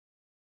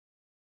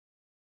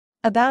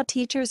About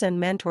teachers and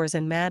mentors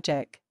in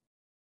magic.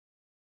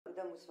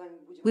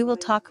 We will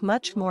talk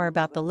much more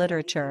about the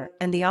literature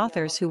and the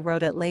authors who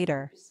wrote it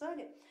later.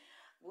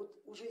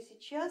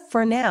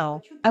 For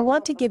now, I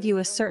want to give you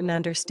a certain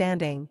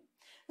understanding.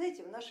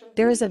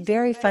 There is a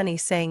very funny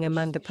saying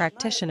among the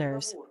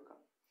practitioners: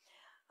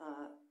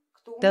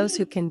 those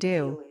who can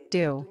do,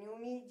 do.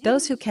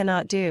 Those who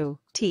cannot do,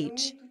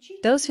 teach.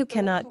 Those who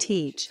cannot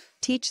teach,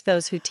 teach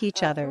those who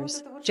teach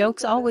others.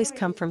 Jokes always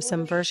come from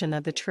some version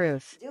of the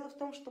truth.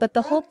 But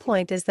the whole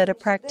point is that a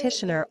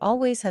practitioner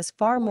always has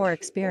far more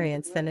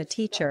experience than a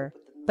teacher,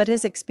 but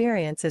his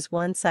experience is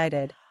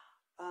one-sided.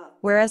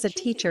 Whereas a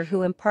teacher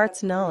who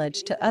imparts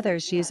knowledge to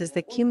others uses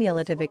the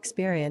cumulative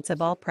experience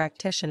of all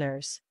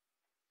practitioners.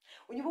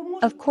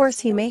 Of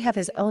course, he may have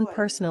his own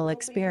personal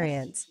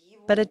experience,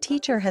 but a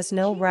teacher has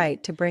no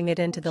right to bring it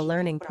into the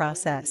learning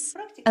process.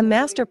 A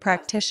master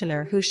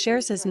practitioner who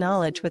shares his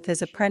knowledge with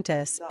his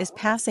apprentice is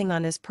passing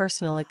on his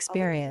personal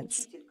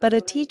experience, but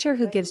a teacher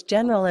who gives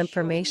general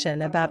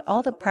information about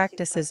all the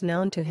practices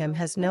known to him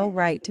has no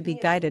right to be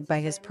guided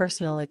by his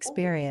personal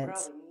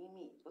experience.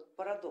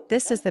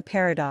 This is the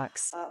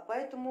paradox.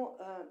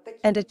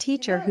 And a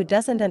teacher who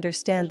doesn't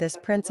understand this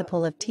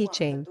principle of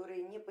teaching,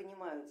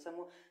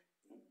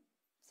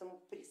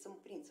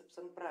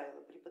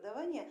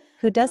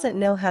 who doesn't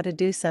know how to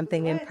do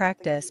something in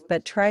practice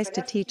but tries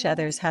to teach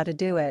others how to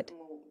do it,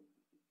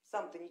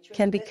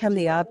 can become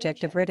the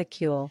object of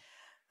ridicule.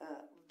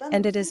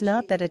 And it is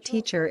not that a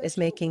teacher is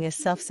making a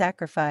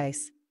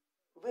self-sacrifice,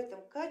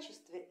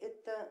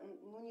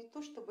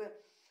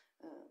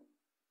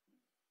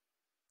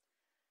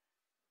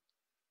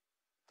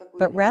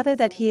 but rather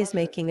that he is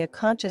making a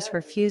conscious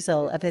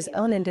refusal of his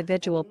own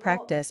individual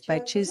practice by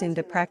choosing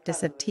the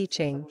practice of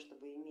teaching.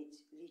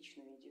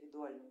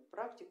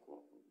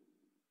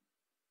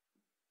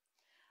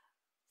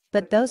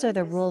 But those are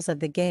the rules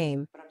of the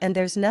game, and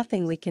there's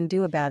nothing we can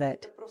do about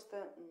it.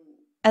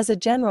 As a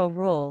general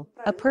rule,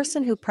 a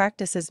person who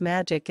practices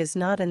magic is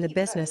not in the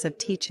business of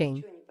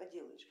teaching.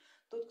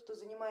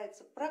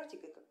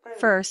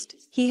 First,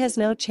 he has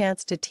no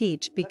chance to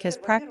teach because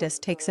practice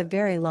takes a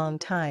very long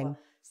time.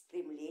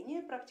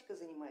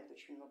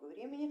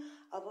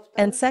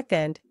 And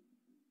second,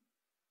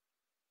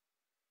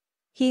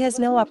 he has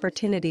no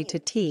opportunity to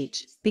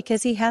teach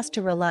because he has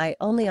to rely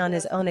only on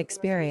his own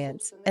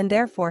experience and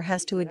therefore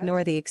has to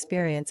ignore the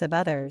experience of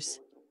others.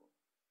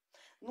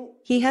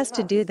 He has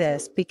to do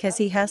this because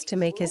he has to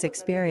make his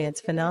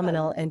experience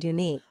phenomenal and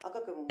unique.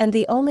 And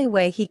the only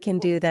way he can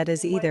do that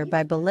is either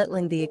by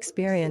belittling the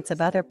experience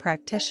of other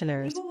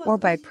practitioners or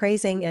by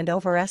praising and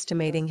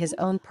overestimating his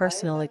own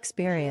personal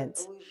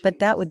experience, but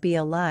that would be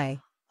a lie.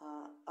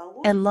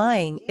 And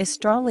lying is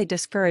strongly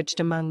discouraged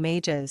among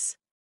mages.